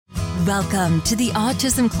Welcome to the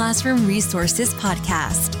Autism Classroom Resources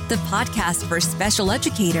Podcast, the podcast for special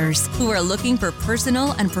educators who are looking for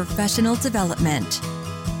personal and professional development.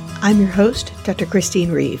 I'm your host, Dr.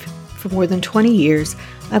 Christine Reeve. For more than 20 years,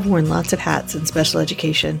 I've worn lots of hats in special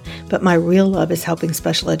education, but my real love is helping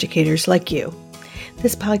special educators like you.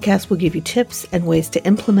 This podcast will give you tips and ways to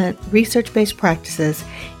implement research-based practices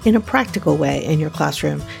in a practical way in your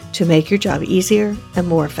classroom to make your job easier and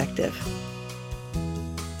more effective.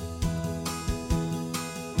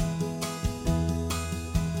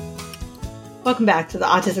 Welcome back to the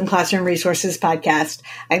Autism Classroom Resources Podcast.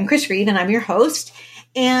 I'm Chris Reed and I'm your host.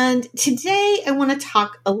 And today I want to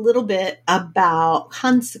talk a little bit about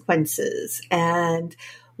consequences and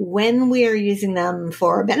when we are using them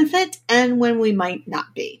for a benefit and when we might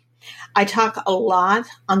not be. I talk a lot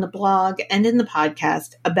on the blog and in the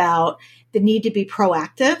podcast about the need to be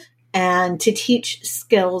proactive and to teach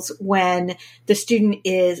skills when the student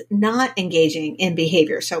is not engaging in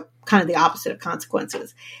behavior. So kind of the opposite of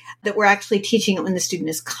consequences. That we're actually teaching it when the student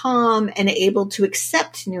is calm and able to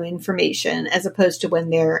accept new information as opposed to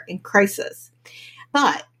when they're in crisis.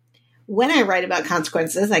 But when I write about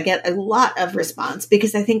consequences, I get a lot of response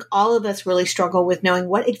because I think all of us really struggle with knowing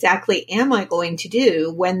what exactly am I going to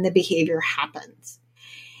do when the behavior happens.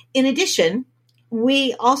 In addition,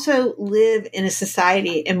 we also live in a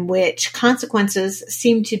society in which consequences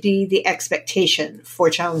seem to be the expectation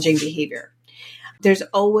for challenging behavior. There's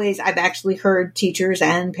always, I've actually heard teachers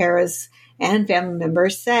and paras and family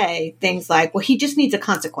members say things like, well, he just needs a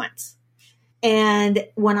consequence. And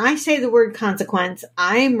when I say the word consequence,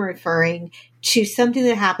 I'm referring to something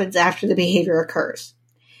that happens after the behavior occurs.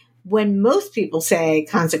 When most people say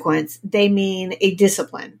consequence, they mean a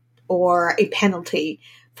discipline or a penalty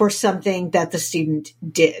for something that the student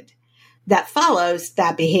did that follows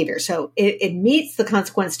that behavior. So it meets the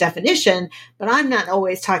consequence definition, but I'm not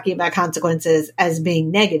always talking about consequences as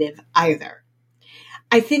being negative either.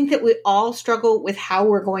 I think that we all struggle with how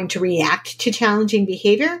we're going to react to challenging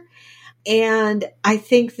behavior. And I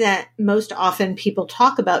think that most often people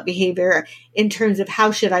talk about behavior in terms of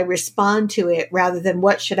how should I respond to it rather than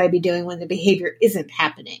what should I be doing when the behavior isn't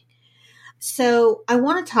happening. So I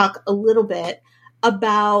want to talk a little bit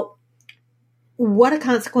about what a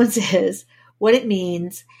consequence is, what it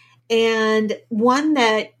means, and one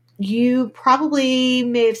that you probably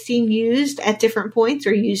may have seen used at different points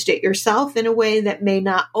or used it yourself in a way that may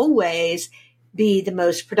not always be the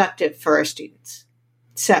most productive for our students.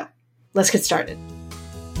 So let's get started.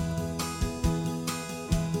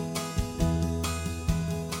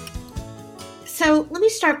 So let me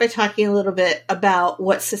start by talking a little bit about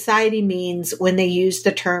what society means when they use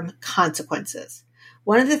the term consequences.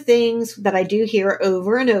 One of the things that I do hear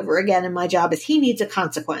over and over again in my job is he needs a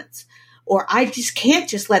consequence, or I just can't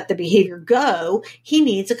just let the behavior go. He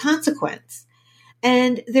needs a consequence.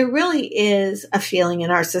 And there really is a feeling in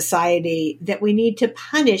our society that we need to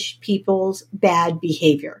punish people's bad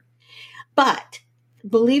behavior. But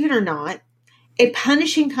believe it or not, a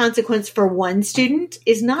punishing consequence for one student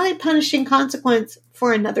is not a punishing consequence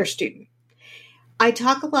for another student. I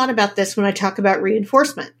talk a lot about this when I talk about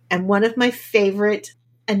reinforcement. And one of my favorite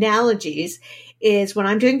analogies is when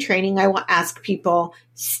I'm doing training, I will ask people,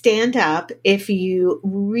 stand up if you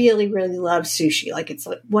really, really love sushi, like it's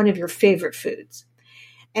one of your favorite foods.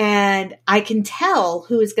 And I can tell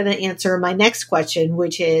who is going to answer my next question,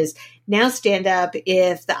 which is now stand up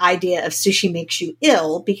if the idea of sushi makes you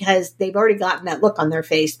ill, because they've already gotten that look on their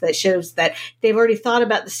face that shows that they've already thought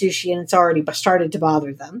about the sushi and it's already started to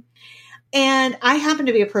bother them. And I happen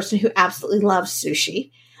to be a person who absolutely loves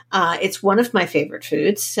sushi. It's one of my favorite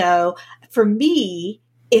foods. So for me,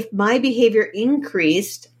 if my behavior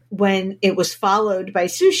increased when it was followed by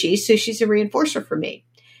sushi, sushi's a reinforcer for me.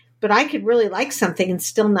 But I could really like something and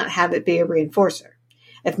still not have it be a reinforcer.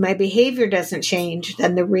 If my behavior doesn't change,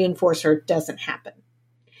 then the reinforcer doesn't happen.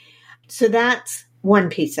 So that's one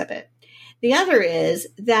piece of it. The other is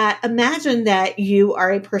that imagine that you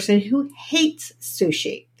are a person who hates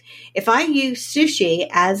sushi. If I use sushi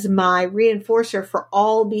as my reinforcer for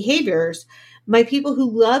all behaviors, my people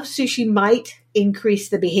who love sushi might increase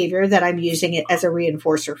the behavior that I'm using it as a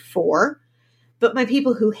reinforcer for. But my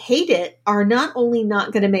people who hate it are not only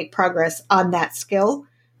not going to make progress on that skill,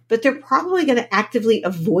 but they're probably going to actively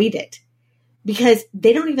avoid it because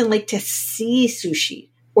they don't even like to see sushi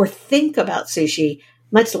or think about sushi,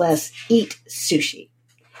 much less eat sushi.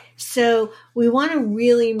 So we want to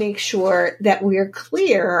really make sure that we are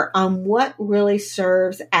clear on what really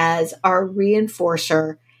serves as our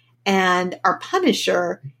reinforcer and our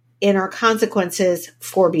punisher in our consequences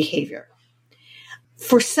for behavior.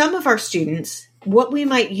 For some of our students, what we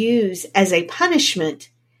might use as a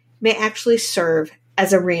punishment may actually serve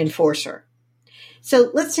as a reinforcer.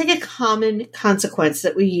 So let's take a common consequence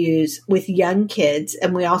that we use with young kids,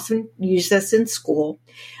 and we often use this in school,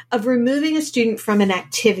 of removing a student from an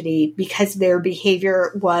activity because their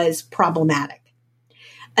behavior was problematic.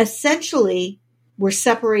 Essentially, we're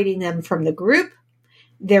separating them from the group.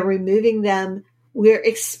 They're removing them. We're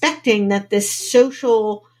expecting that this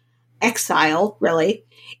social exile, really,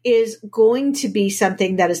 is going to be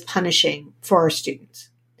something that is punishing for our students.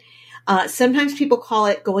 Sometimes people call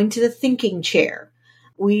it going to the thinking chair.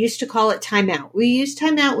 We used to call it timeout. We use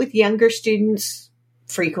timeout with younger students,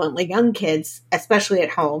 frequently young kids, especially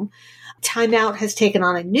at home. Timeout has taken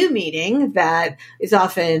on a new meaning that is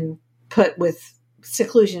often put with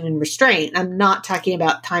seclusion and restraint. I'm not talking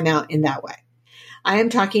about timeout in that way. I am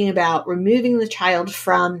talking about removing the child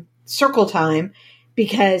from circle time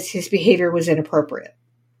because his behavior was inappropriate,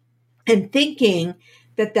 and thinking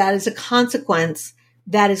that that is a consequence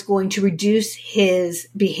that is going to reduce his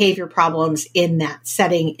behavior problems in that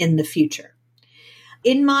setting in the future.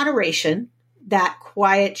 In moderation, that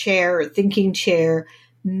quiet chair or thinking chair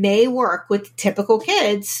may work with typical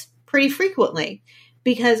kids pretty frequently,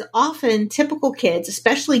 because often typical kids,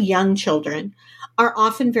 especially young children, are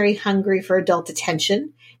often very hungry for adult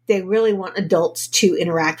attention. They really want adults to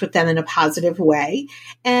interact with them in a positive way,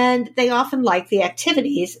 and they often like the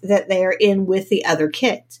activities that they are in with the other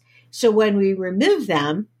kids. So when we remove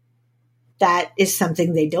them, that is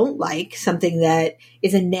something they don't like, something that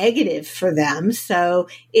is a negative for them. So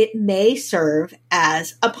it may serve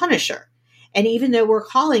as a punisher. And even though we're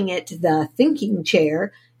calling it the thinking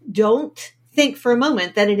chair, don't think for a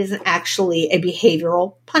moment that it isn't actually a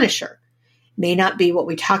behavioral punisher. It may not be what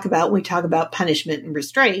we talk about when we talk about punishment and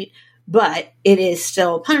restraint, but it is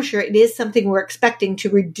still a punisher. It is something we're expecting to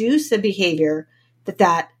reduce a behavior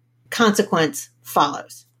that consequence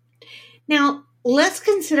follows. Now, let's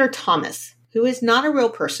consider Thomas, who is not a real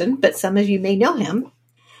person, but some of you may know him.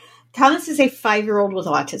 Thomas is a 5-year-old with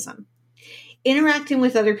autism. Interacting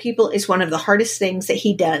with other people is one of the hardest things that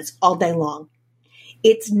he does all day long.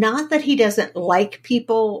 It's not that he doesn't like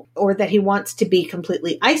people or that he wants to be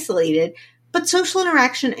completely isolated, but social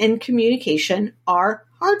interaction and communication are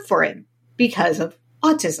hard for him because of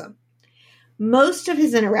autism. Most of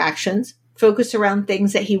his interactions focus around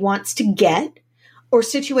things that he wants to get or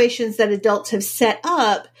situations that adults have set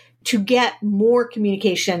up to get more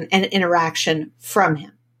communication and interaction from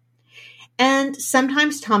him. And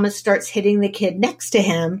sometimes Thomas starts hitting the kid next to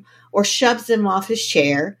him or shoves him off his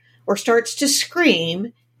chair or starts to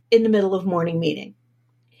scream in the middle of morning meeting.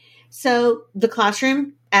 So the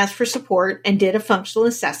classroom asked for support and did a functional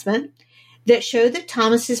assessment that showed that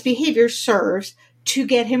Thomas's behavior serves to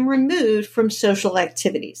get him removed from social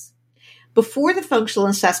activities. Before the functional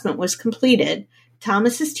assessment was completed,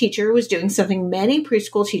 Thomas's teacher was doing something many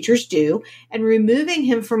preschool teachers do and removing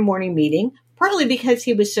him from morning meeting, partly because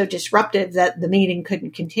he was so disruptive that the meeting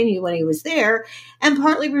couldn't continue when he was there, and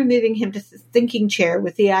partly removing him to the thinking chair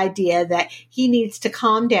with the idea that he needs to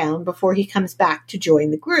calm down before he comes back to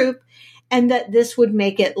join the group, and that this would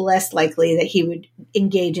make it less likely that he would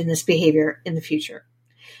engage in this behavior in the future.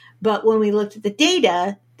 But when we looked at the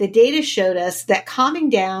data showed us that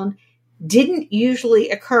calming down didn't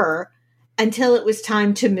usually occur until it was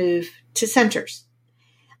time to move to centers.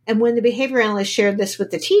 And when the behavior analyst shared this with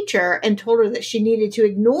the teacher and told her that she needed to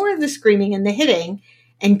ignore the screaming and the hitting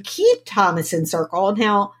and keep Thomas in circle,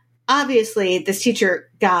 now, obviously, this teacher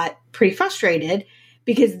got pretty frustrated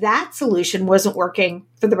because that solution wasn't working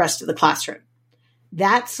for the rest of the classroom.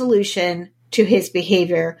 That solution to his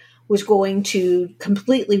behavior was going to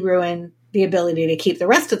completely ruin the ability to keep the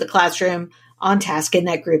rest of the classroom on task in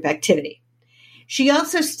that group activity. She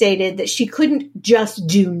also stated that she couldn't just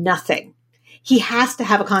do nothing. He has to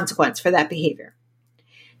have a consequence for that behavior.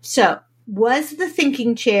 So, was the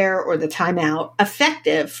thinking chair or the timeout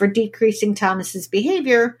effective for decreasing Thomas's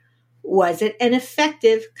behavior? Was it an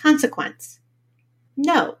effective consequence?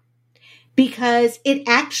 No, because it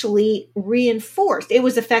actually reinforced. It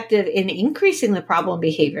was effective in increasing the problem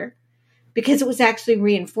behavior because it was actually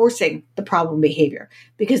reinforcing the problem behavior,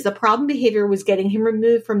 because the problem behavior was getting him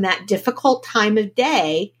removed from that difficult time of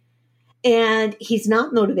day, and he's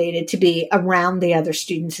not motivated to be around the other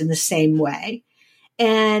students in the same way.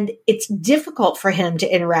 And it's difficult for him to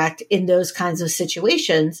interact in those kinds of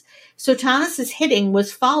situations. So Thomas's hitting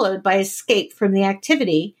was followed by escape from the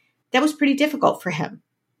activity that was pretty difficult for him.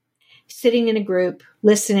 Sitting in a group,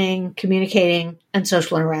 listening, communicating, and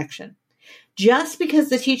social interaction. Just because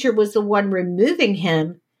the teacher was the one removing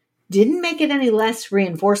him didn't make it any less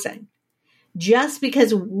reinforcing. Just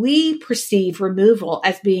because we perceive removal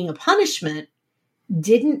as being a punishment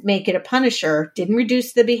didn't make it a punisher, didn't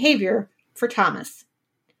reduce the behavior for Thomas.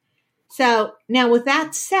 So now with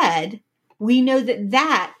that said, we know that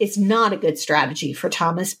that is not a good strategy for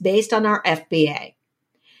Thomas based on our FBA.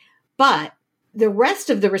 But the rest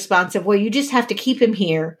of the response of, well, you just have to keep him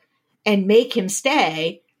here and make him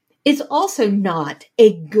stay is also not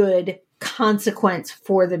a good consequence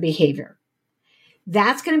for the behavior.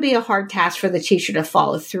 That's going to be a hard task for the teacher to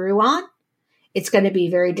follow through on. It's going to be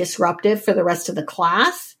very disruptive for the rest of the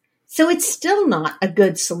class. So it's still not a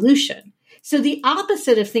good solution. So the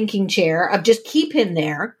opposite of thinking chair, of just keep him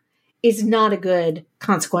there, is not a good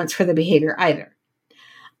consequence for the behavior either.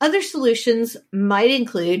 Other solutions might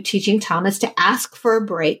include teaching Thomas to ask for a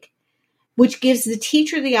break, which gives the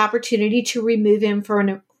teacher the opportunity to remove him for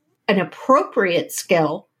an appropriate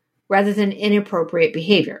skill rather than inappropriate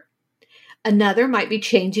behavior. Another might be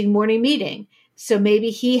changing morning meeting. So maybe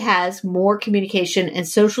he has more communication and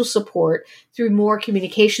social support through more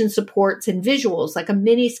communication supports and visuals, like a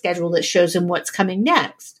mini schedule that shows him what's coming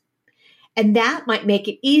next. And that might make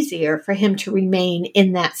it easier for him to remain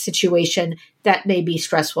in that situation that may be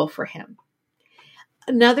stressful for him.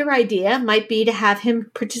 Another idea might be to have him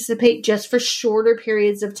participate just for shorter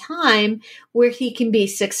periods of time where he can be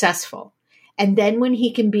successful. And then when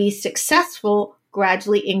he can be successful,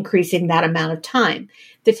 gradually increasing that amount of time.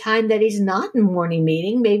 The time that he's not in morning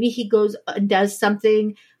meeting, maybe he goes and does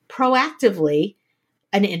something proactively,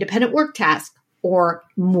 an independent work task, or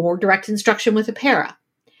more direct instruction with a para,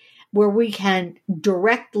 where we can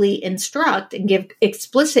directly instruct and give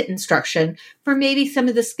explicit instruction for maybe some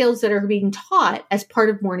of the skills that are being taught as part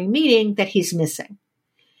of morning meeting that he's missing.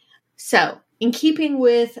 So, in keeping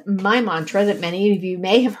with my mantra that many of you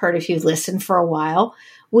may have heard if you've listened for a while,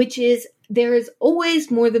 which is there is always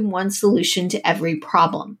more than one solution to every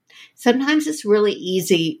problem. Sometimes it's really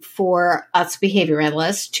easy for us behavior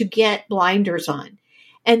analysts to get blinders on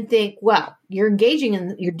and think, well, you're engaging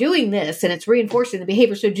and you're doing this and it's reinforcing the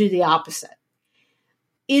behavior, so do the opposite.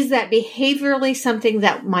 Is that behaviorally something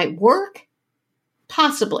that might work?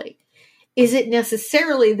 Possibly. Is it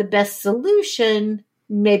necessarily the best solution?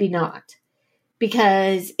 Maybe not.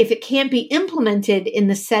 Because if it can't be implemented in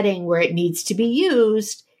the setting where it needs to be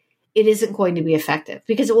used, it isn't going to be effective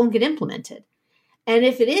because it won't get implemented. And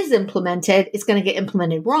if it is implemented, it's going to get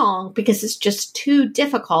implemented wrong because it's just too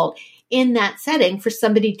difficult in that setting for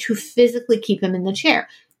somebody to physically keep him in the chair.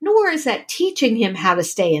 Nor is that teaching him how to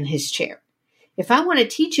stay in his chair. If I want to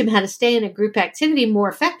teach him how to stay in a group activity more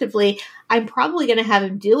effectively, I'm probably going to have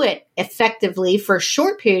him do it effectively for a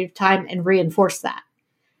short period of time and reinforce that.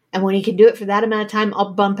 And when he can do it for that amount of time,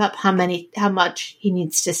 I'll bump up how much he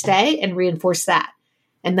needs to stay and reinforce that.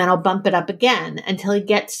 And then I'll bump it up again until he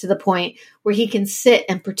gets to the point where he can sit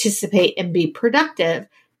and participate and be productive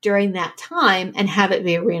during that time and have it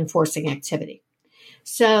be a reinforcing activity.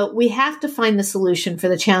 So we have to find the solution for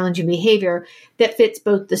the challenging behavior that fits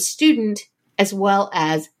both the student as well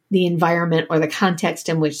as the environment or the context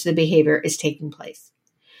in which the behavior is taking place.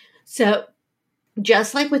 So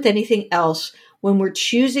just like with anything else, when we're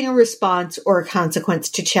choosing a response or a consequence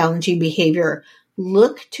to challenging behavior,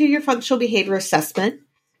 look to your functional behavior assessment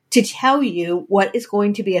to tell you what is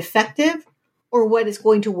going to be effective or what is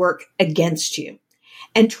going to work against you.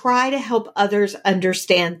 And try to help others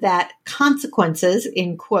understand that consequences,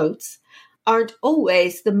 in quotes, aren't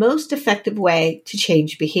always the most effective way to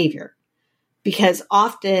change behavior. Because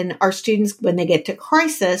often our students, when they get to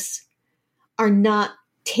crisis, are not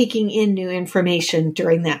taking in new information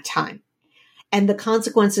during that time. And the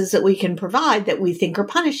consequences that we can provide that we think are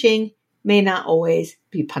punishing may not always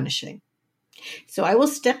be punishing. So I will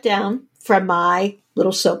step down from my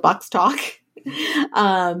little soapbox talk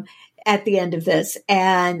at the end of this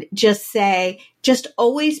and just say, just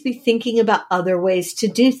always be thinking about other ways to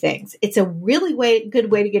do things. It's a really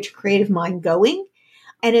good way to get your creative mind going.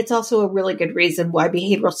 And it's also a really good reason why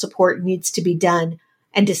behavioral support needs to be done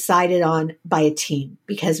and decided on by a team,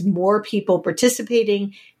 because more people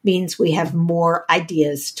participating means we have more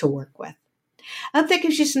ideas to work with. I hope that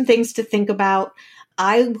gives you some things to think about.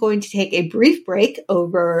 I'm going to take a brief break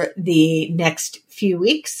over the next few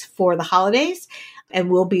weeks for the holidays, and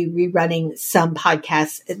we'll be rerunning some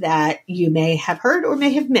podcasts that you may have heard or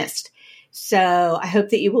may have missed. So I hope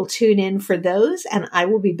that you will tune in for those, and I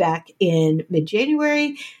will be back in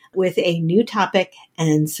mid-January with a new topic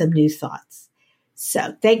and some new thoughts.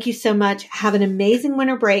 So thank you so much. Have an amazing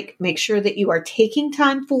winter break. Make sure that you are taking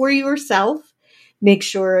time for yourself. Make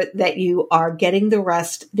sure that you are getting the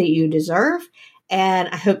rest that you deserve. And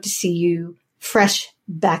I hope to see you fresh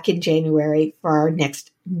back in January for our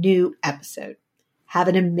next new episode. Have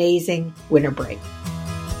an amazing winter break.